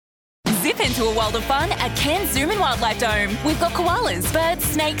Zip into a world of fun at Cairns Zoo and Wildlife Dome. We've got koalas, birds,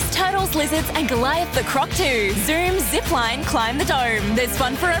 snakes, turtles, lizards and Goliath the croc too. Zoom, zip line, climb the dome. There's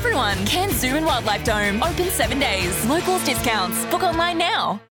fun for everyone. Cairns Zoo and Wildlife Dome. Open 7 days. Locals discounts. Book online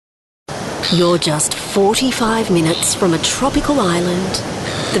now. You're just 45 minutes from a tropical island.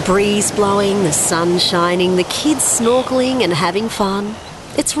 The breeze blowing, the sun shining, the kids snorkeling and having fun.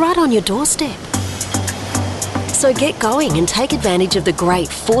 It's right on your doorstep. So get going and take advantage of the great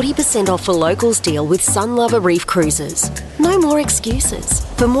 40% off for locals deal with Sunlover Reef Cruises. No more excuses.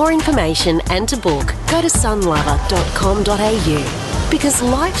 For more information and to book, go to sunlover.com.au. Because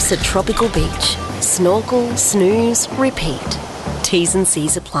life's a tropical beach. Snorkel, snooze, repeat. T's and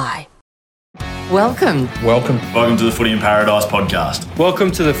C's apply. Welcome to the Footy in Paradise podcast. Welcome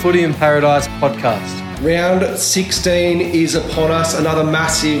to the Footy in Paradise podcast. Round 16 is upon us. Another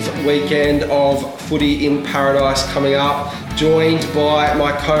massive weekend of Footy in Paradise coming up. Joined by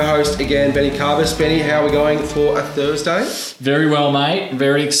my co-host again, Benny Carvis. Benny, how are we going for a Thursday? Very well, mate.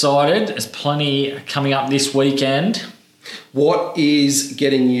 Very excited. There's plenty coming up this weekend. What is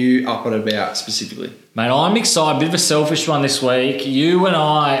getting you up and about specifically? Mate, I'm excited. A bit of a selfish one this week. You and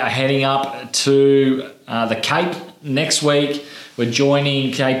I are heading up to the Cape next week. We're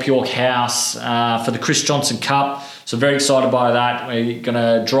joining Cape York House for the Chris Johnson Cup. So very excited by that. We're going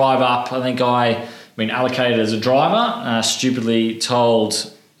to drive up. I think I've been allocated as a driver. Stupidly told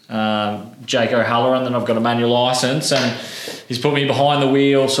Jake O'Halloran that I've got a manual licence and he's put me behind the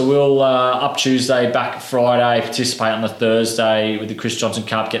wheel. So we'll up Tuesday, back Friday, participate on the Thursday with the Chris Johnson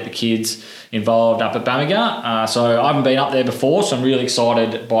Cup, get the kids involved up at Bamaga. So I haven't been up there before, so I'm really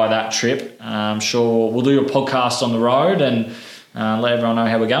excited by that trip. I'm sure we'll do a podcast on the road and let everyone know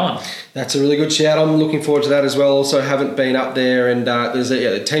how we're going. That's a really good shout. I'm looking forward to that as well. Also haven't been up there, and there's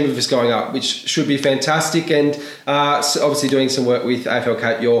a team of us going up, which should be fantastic. And obviously doing some work with AFL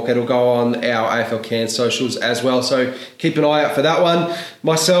Cape York. It'll go on our AFL Cairns socials as well. So keep an eye out for that one.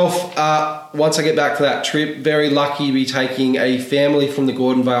 Myself, once I get back for that trip, very lucky to be taking a family from the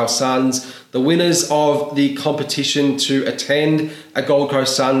Gordon Vale Suns, the winners of the competition, to attend a Gold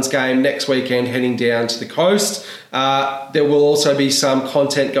Coast Suns game next weekend, heading down to the coast. There will also be some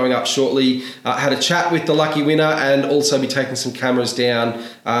content going up shortly. Had a chat with the lucky winner and also be taking some cameras down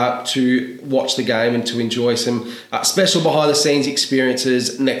to watch the game and to enjoy some special behind-the-scenes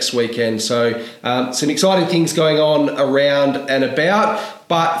experiences next weekend. So some exciting things going on around and about,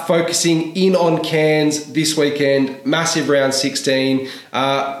 but focusing in on Cairns this weekend, massive round 16.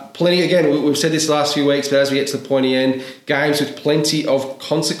 Plenty, again, we've said this the last few weeks, but as we get to the pointy end, games with plenty of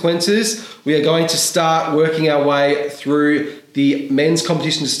consequences. We are going to start working our way through the men's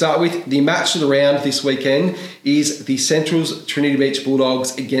competition to start with. The match of the round this weekend is the Central's Trinity Beach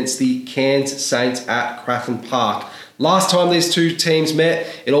Bulldogs against the Cairns Saints at Crathern Park. Last time these two teams met,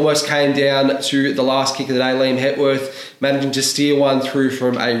 it almost came down to the last kick of the day. Liam Hepworth managing to steer one through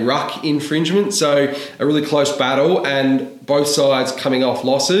from a ruck infringement. So a really close battle, and both sides coming off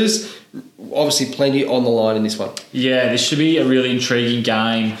losses. Obviously plenty on the line in this one. Yeah, this should be a really intriguing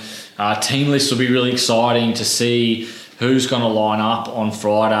game. Team lists will be really exciting to see who's going to line up on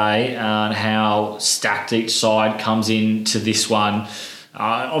Friday and how stacked each side comes into this one.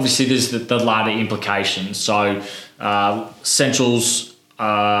 Obviously, there's the ladder implications. So Central's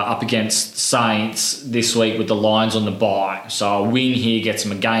up against Saints this week with the Lions on the bye. So a win here gets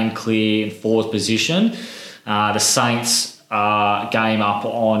them a game clear in fourth position. The Saints game up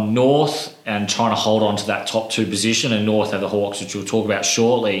on North and trying to hold on to that top two position, and North have the Hawks, which we'll talk about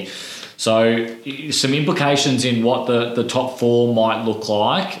shortly. So some implications in what the top four might look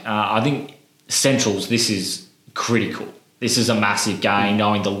like. I think Central's, this is critical. This is a massive game,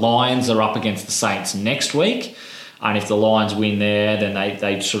 knowing the Lions are up against the Saints next week. And if the Lions win there, then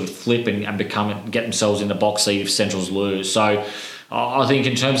they sort of flip and get themselves in the box seat if Central's lose. So I think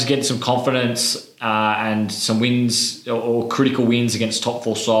in terms of getting some confidence and some wins or critical wins against top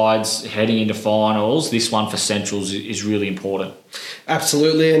four sides heading into finals, this one for Central's is really important.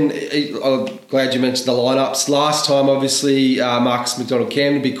 Absolutely, and I'm glad you mentioned the lineups. Last time, obviously, Marcus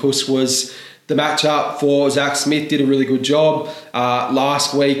McDonald-Camden, because was the matchup for Zach Smith, did a really good job.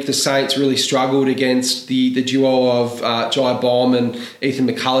 Last week, the Saints really struggled against the duo of Jai Bomb and Ethan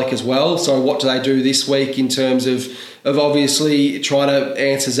McCulloch as well. So what do they do this week in terms of obviously trying to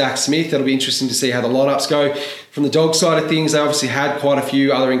answer Zach Smith? That'll be interesting to see how the lineups go. From the dog side of things, they obviously had quite a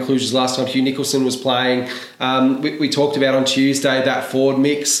few other inclusions last time. Hugh Nicholson was playing. We talked about on Tuesday that forward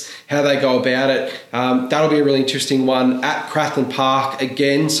mix, how they go about it. That'll be a really interesting one at Crathern Park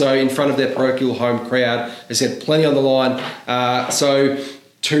again, so in front of their parochial home crowd. They said plenty on the line. So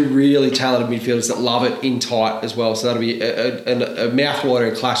two really talented midfielders that love it in tight as well. So that'll be a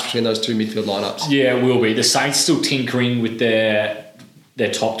mouth-watering clash between those two midfield lineups. Yeah, it will be. The Saints still tinkering with their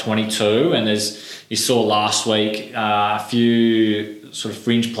top 22, and you saw last week a few sort of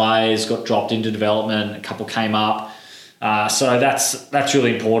fringe players got dropped into development, a couple came up. So that's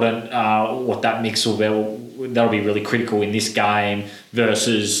really important. What that mix will be, that'll be really critical in this game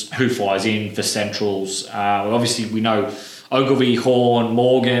versus who flies in for centrals. Obviously, we know Ogilvy, Horn,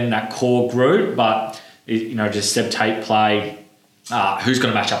 Morgan, that core group, but just Seb Tate play. Who's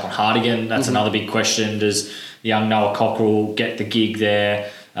going to match up on Hardigan? That's another big question. Does young Noah Cockrell get the gig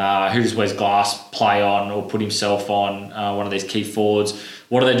there? Who does Wes Glass play on or put himself on one of these key forwards?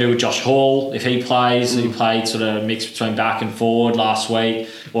 What do they do with Josh Hall if he plays? He played sort of mix between back and forward last week.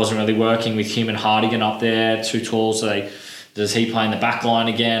 Wasn't really working with him and Hardigan up there, too tall. So does he play in the back line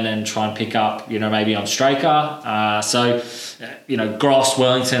again and try and pick up, maybe on Straker? Gross,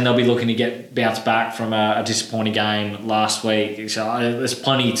 Wellington, they'll be looking to bounce back from a disappointing game last week. So there's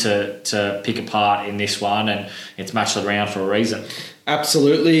plenty to pick apart in this one, and it's match of the round for a reason.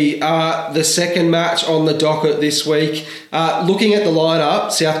 Absolutely. The second match on the docket this week, looking at the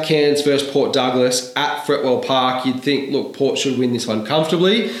lineup, South Cairns versus Port Douglas at Fretwell Park, you'd think, look, Port should win this one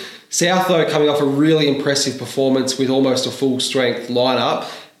comfortably. South, though, coming off a really impressive performance with almost a full-strength lineup.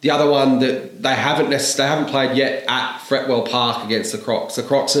 The other one that they haven't played yet at Fretwell Park against the Crocs. The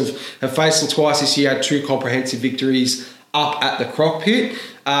Crocs have faced them twice this year, had two comprehensive victories up at the Croc Pit.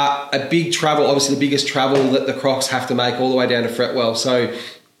 A big travel, obviously the biggest travel that the Crocs have to make all the way down to Fretwell. So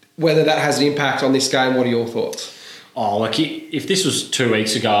whether that has an impact on this game, what are your thoughts? Oh, look, if this was 2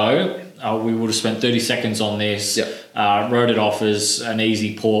 weeks ago, we would have spent 30 seconds on this, wrote it off as an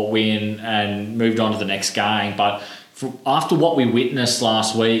easy Port win and moved on to the next game. But after what we witnessed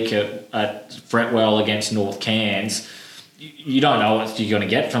last week at Fretwell against North Cairns, you don't know what you're going to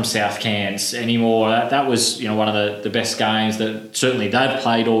get from South Cairns anymore. That was one of the best games that certainly they've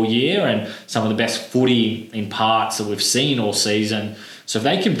played all year, and some of the best footy in parts that we've seen all season. So if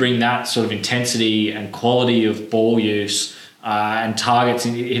they can bring that sort of intensity and quality of ball use and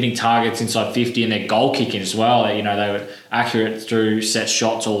hitting targets inside 50 and their goal kicking as well, they were accurate through set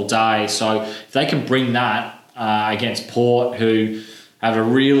shots all day. So if they can bring that against Port, who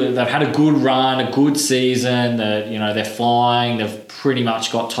they've had a good run, a good season, they're flying, they've pretty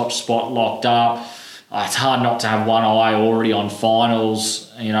much got top spot locked up. It's hard not to have one eye already on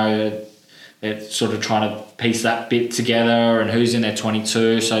finals. They're sort of trying to piece that bit together and who's in their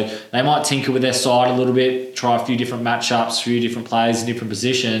 22. So they might tinker with their side a little bit, try a few different matchups, a few different players in different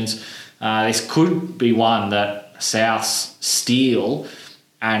positions. This could be one that Souths steal,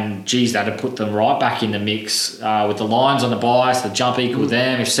 and geez, that'd put them right back in the mix with the Lions on the bias, the jump equal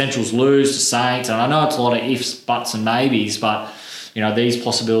them. If Centrals lose to Saints, and I know it's a lot of ifs, buts and maybes, but these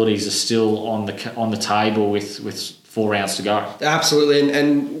possibilities are still on the table with 4 rounds to go. Absolutely,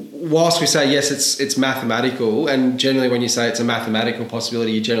 and whilst we say yes, it's mathematical, and generally when you say it's a mathematical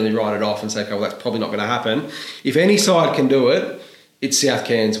possibility, you generally write it off and say, okay, well, that's probably not going to happen. If any side can do it, it's South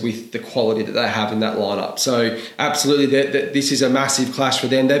Cairns with the quality that they have in that lineup. So absolutely, this is a massive clash for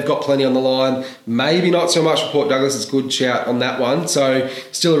them. They've got plenty on the line. Maybe not so much for Port Douglas. It's a good shout on that one. So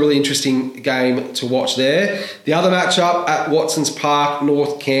still a really interesting game to watch there. The other matchup at Watson's Park,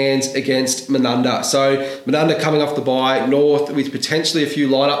 North Cairns against Manunda. So Manunda coming off the bye, North with potentially a few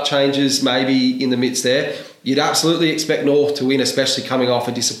lineup changes maybe in the midst there. You'd absolutely expect North to win, especially coming off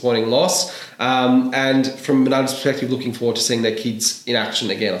a disappointing loss. And from Manunda's perspective, looking forward to seeing their kids in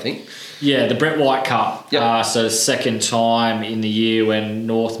action again, I think. Yeah, the Brett White Cup. Yep. So second time in the year when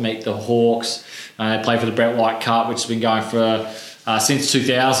North meet the Hawks. They play for the Brett White Cup, which has been going for since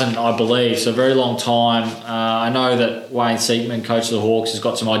 2000, I believe. So a very long time. I know that Wayne Seekman, coach of the Hawks, has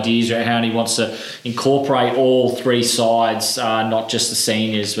got some ideas about how he wants to incorporate all three sides, not just the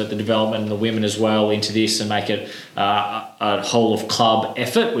seniors, but the development and the women as well into this and make it a whole of club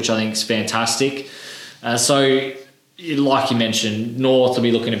effort, which I think is fantastic. So like you mentioned, North will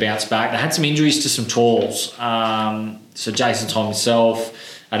be looking to bounce back. They had some injuries to some talls. So Jason Tom himself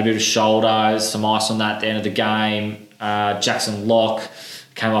had a bit of shoulder, some ice on that at the end of the game. Jackson Locke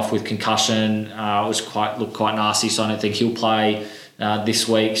came off with concussion. Looked quite nasty, so I don't think he'll play this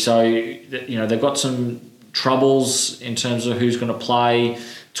week. So they've got some troubles in terms of who's going to play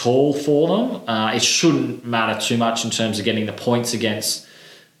tall for them. It shouldn't matter too much in terms of getting the points against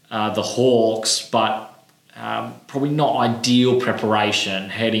the Hawks, but probably not ideal preparation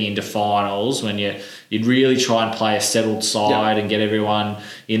heading into finals when you'd really try and play a settled side and get everyone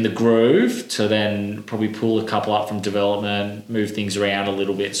in the groove to then probably pull a couple up from development, move things around a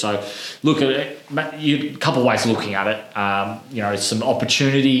little bit. So look at it, a couple of ways of looking at it. Some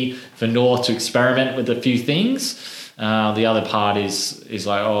opportunity for North to experiment with a few things. The other part is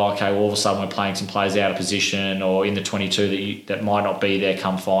like, all of a sudden we're playing some players out of position or in the 22 that might not be there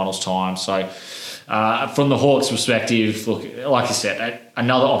come finals time. So from the Hawks' perspective, look, like I said,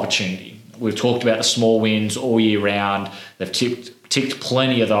 another opportunity. We've talked about the small wins all year round. They've ticked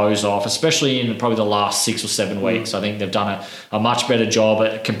plenty of those off, especially in probably the last 6 or 7 weeks. I think they've done a much better job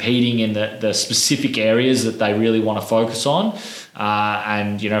at competing in the specific areas that they really want to focus on.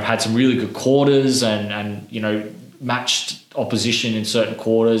 And have had some really good quarters and matched opposition in certain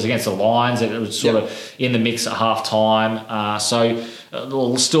quarters against the Lions. It was sort of in the mix at half time. So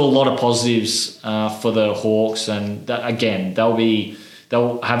still a lot of positives for the Hawks. And again,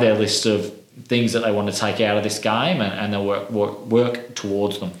 they'll have their list of things that they want to take out of this game and they'll work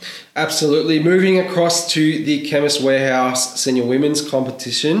towards them. Absolutely. Moving across to the Chemist Warehouse Senior Women's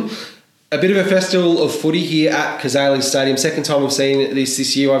competition. A bit of a festival of footy here at Kazali Stadium. Second time we've seen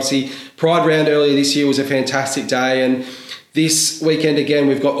this year. Obviously, Pride round earlier this year was a fantastic day. And this weekend, again,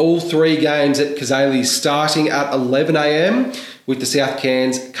 we've got all 3 games at Kazali starting at 11 a.m. with the South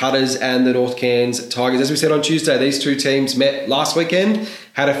Cairns Cutters and the North Cairns Tigers. As we said on Tuesday, these 2 teams met last weekend,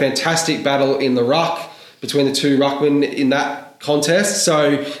 had a fantastic battle in the ruck between the 2 ruckmen in that contest.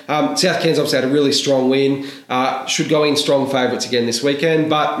 So South Cairns obviously had a really strong win. Should go in strong favourites again this weekend,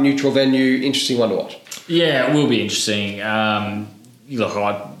 but neutral venue, interesting one to watch. Yeah, it will be interesting.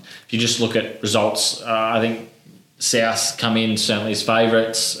 If you just look at results, I think South come in certainly as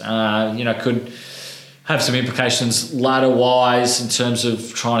favourites. Could have some implications ladder-wise in terms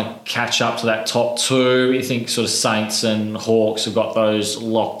of trying to catch up to that top 2. You think sort of Saints and Hawks have got those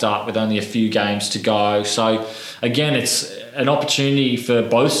locked up with only a few games to go. So again, it's an opportunity for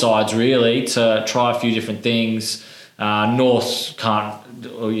both sides really to try a few different things. North can't,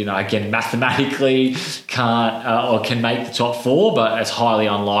 again, mathematically can't or can make the top 4, but it's highly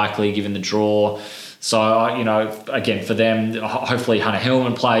unlikely given the draw. So, again, for them, hopefully Hannah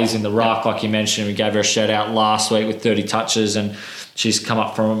Hillman plays in the ruck, like you mentioned. We gave her a shout-out last week with 30 touches, and she's come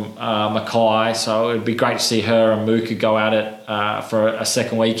up from Mackay. So it would be great to see her and Mooka go at it for a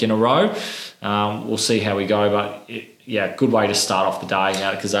second week in a row. We'll see how we go, but good way to start off the day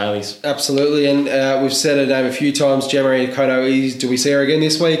out at Kazali's. Absolutely, and we've said her name a few times, Gemma Kono. Do we see her again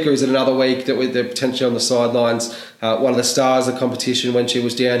this week, or is it another week that they're potentially on the sidelines? One of the stars of the competition when she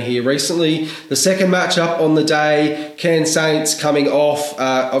was down here recently. The second matchup on the day, Cairns Saints coming off,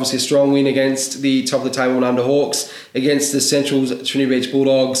 obviously a strong win against the top of the table Manunda Hawks, against the Central's Trinity Beach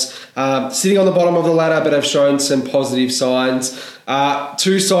Bulldogs. Sitting on the bottom of the ladder, but have shown some positive signs.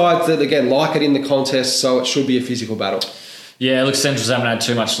 2 sides that, again, like it in the contest, so it should be a physical battle. Yeah, look, Central's haven't had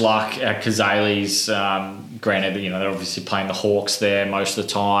too much luck at Kazali's. Granted, they're obviously playing the Hawks there most of the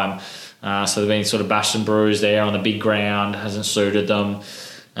time. So they've been sort of bashed and bruised there on the big ground, hasn't suited them.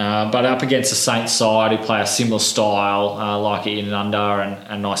 But up against the Saints side, who play a similar style, like it in and under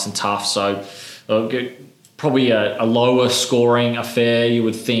and nice and tough. So probably a lower scoring affair, you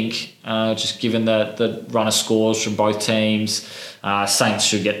would think, just given the run of scores from both teams. Saints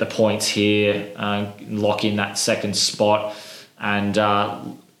should get the points here, lock in that second spot, and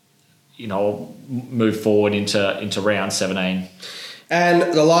move forward into round 17. And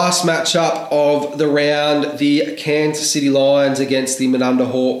the last matchup of the round, the Kansas City Lions against the Manunda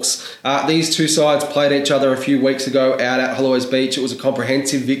Hawks. These 2 sides played each other a few weeks ago out at Hollows Beach. It was a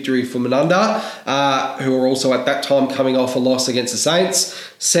comprehensive victory for Manunda, who were also at that time coming off a loss against the Saints.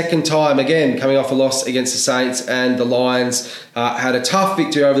 Second time, again, coming off a loss against the Saints, and the Lions had a tough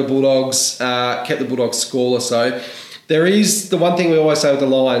victory over the Bulldogs, kept the Bulldogs scoreless. So there is the one thing we always say with the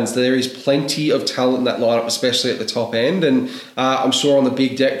Lions, there is plenty of talent in that lineup, especially at the top end. And I'm sure on the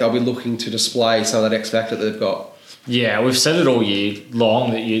big deck, they'll be looking to display some of that X factor that they've got. Yeah, we've said it all year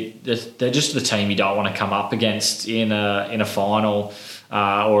long that they're just the team you don't want to come up against in a final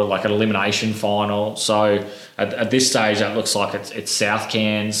or like an elimination final. So at this stage, that looks like it's South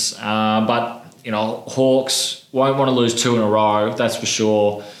Cairns. But, Hawks won't want to lose 2 in a row, that's for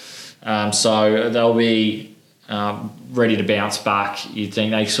sure. So they'll be ready to bounce back. You'd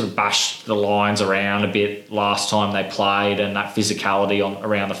think they sort of bashed the Lions around a bit last time they played, and that physicality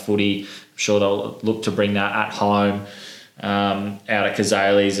around the footy, I'm sure they'll look to bring that at home out at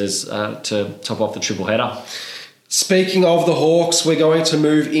Kazali's as to top off the triple header. Speaking of the Hawks, we're going to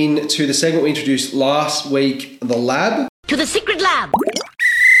move into the segment we introduced last week, the Lab. To the secret lab.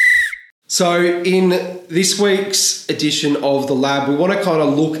 So in this week's edition of The Lab, we want to kind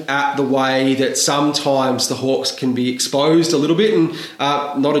of look at the way that sometimes the Hawks can be exposed a little bit, and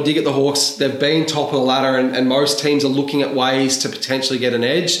not a dig at the Hawks. They've been top of the ladder and most teams are looking at ways to potentially get an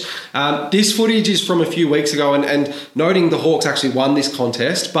edge. This footage is from a few weeks ago and noting the Hawks actually won this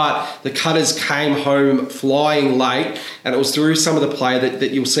contest, but the Cutters came home flying late, and it was through some of the play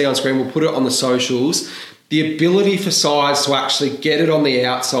that you'll see on screen. We'll put it on the socials. The ability for sides to actually get it on the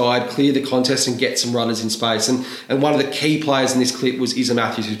outside, clear the contest and get some runners in space. And one of the key players in this clip was Isa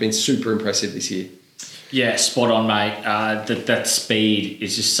Matthews, who's been super impressive this year. Yeah, spot on, mate. That speed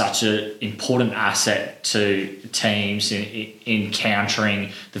is just such an important asset to teams in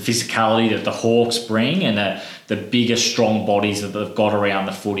countering the physicality that the Hawks bring and the bigger, strong bodies that they've got around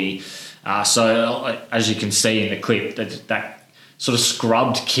the footy. So as you can see in the clip, that sort of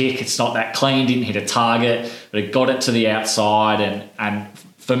scrubbed kick, it's not that clean, didn't hit a target, but it got it to the outside. And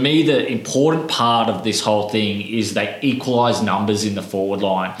for me, the important part of this whole thing is they equalised numbers in the forward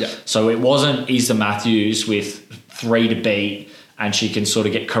line. Yep. So it wasn't Isa Matthews with 3 to beat and she can sort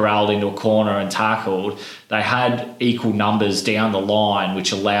of get corralled into a corner and tackled. They had equal numbers down the line,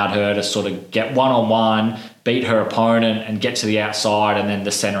 which allowed her to sort of get one-on-one, beat her opponent and get to the outside, and then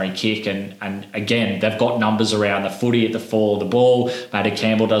the centering kick. And again, they've got numbers around the footy at the fall of the ball. Maddie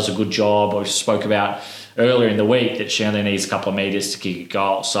Campbell does a good job. I spoke about earlier in the week that she only needs a couple of metres to kick a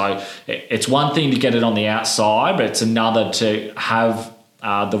goal. So it's one thing to get it on the outside, but it's another to have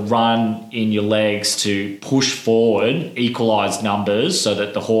the run in your legs to push forward, equalise numbers so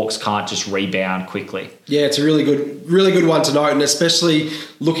that the Hawks can't just rebound quickly. Yeah, it's a really good one to note, and especially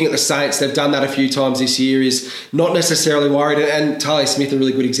looking at the Saints, they've done that a few times this year, is not necessarily worried, and Talia Smith a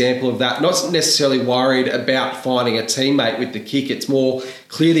really good example of that, not necessarily worried about finding a teammate with the kick. It's more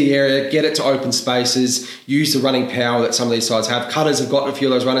clear the area, get it to open spaces, use the running power that some of these sides have. Cutters have got a few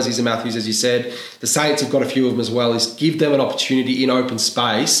of those runners, Isa Matthews, as you said. The Saints have got a few of them as well, is give them an opportunity in open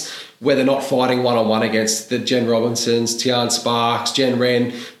space where they're not fighting one-on-one against the Jen Robinsons, Tian Sparks, Jen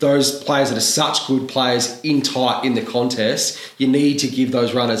Wren, those players that are such good players in tight in the contest. You need to give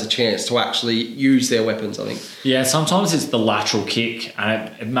those runners a chance to actually use their weapons, I think. Yeah, sometimes it's the lateral kick, and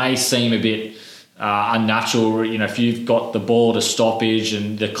it may seem a bit unnatural, if you've got the ball to stoppage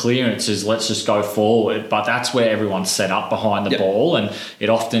and the clearance is let's just go forward, but that's where everyone's set up behind the ball, and it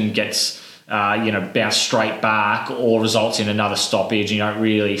often gets bounce straight back or results in another stoppage. You don't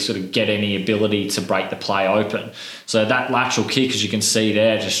really sort of get any ability to break the play open. So that lateral kick, as you can see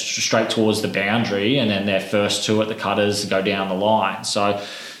there, just straight towards the boundary, and then their first two at the Cutters go down the line. So,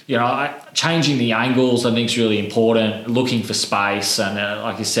 changing the angles I think is really important, looking for space, and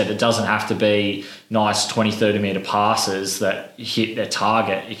like you said, it doesn't have to be nice 20, 30 metre passes that hit their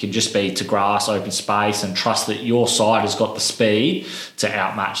target. It can just be to grass, open space, and trust that your side has got the speed to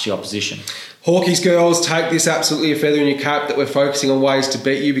outmatch the opposition. Hawkeys girls, take this absolutely a feather in your cap that we're focusing on ways to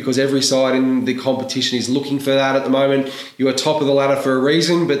beat you, because every side in the competition is looking for that at the moment. You are top of the ladder for a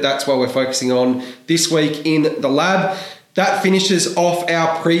reason, but that's why we're focusing on this week in the lab. That finishes off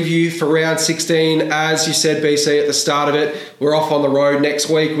our preview for round 16. As you said, BC, at the start of it, we're off on the road next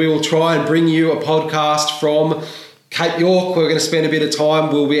week. We will try and bring you a podcast from Cape York. We're going to spend a bit of time.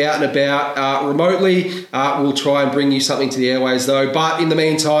 We'll be out and about remotely. We'll try and bring you something to the airways though. But in the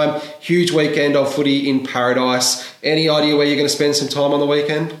meantime, huge weekend of footy in paradise. Any idea where you're going to spend some time on the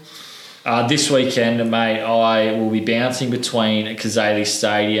weekend? This weekend, mate, I will be bouncing between Kazali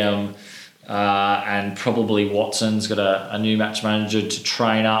Stadium and probably Watson's got a new match manager to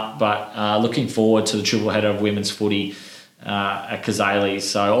train up, but looking forward to the triple header of women's footy at Kazali.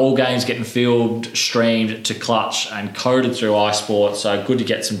 So all games getting filmed, streamed to Clutch and coded through iSport. So good to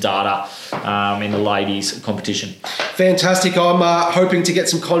get some data in the ladies competition. Fantastic. I'm hoping to get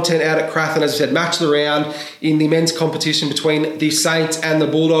some content out at Crathen. As I said, match of the round in the men's competition between the Saints and the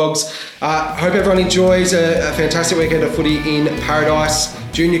Bulldogs. Hope everyone enjoys a fantastic weekend of footy in paradise.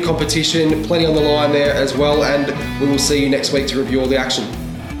 Junior competition, plenty on the line there as well, and we will see you next week to review all the action.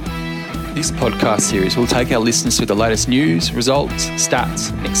 This podcast series will take our listeners through the latest news, results,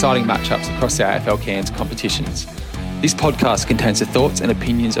 stats, and exciting matchups across our AFL Cairns competitions. This podcast contains the thoughts and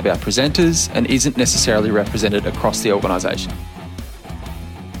opinions of our presenters and isn't necessarily represented across the organisation.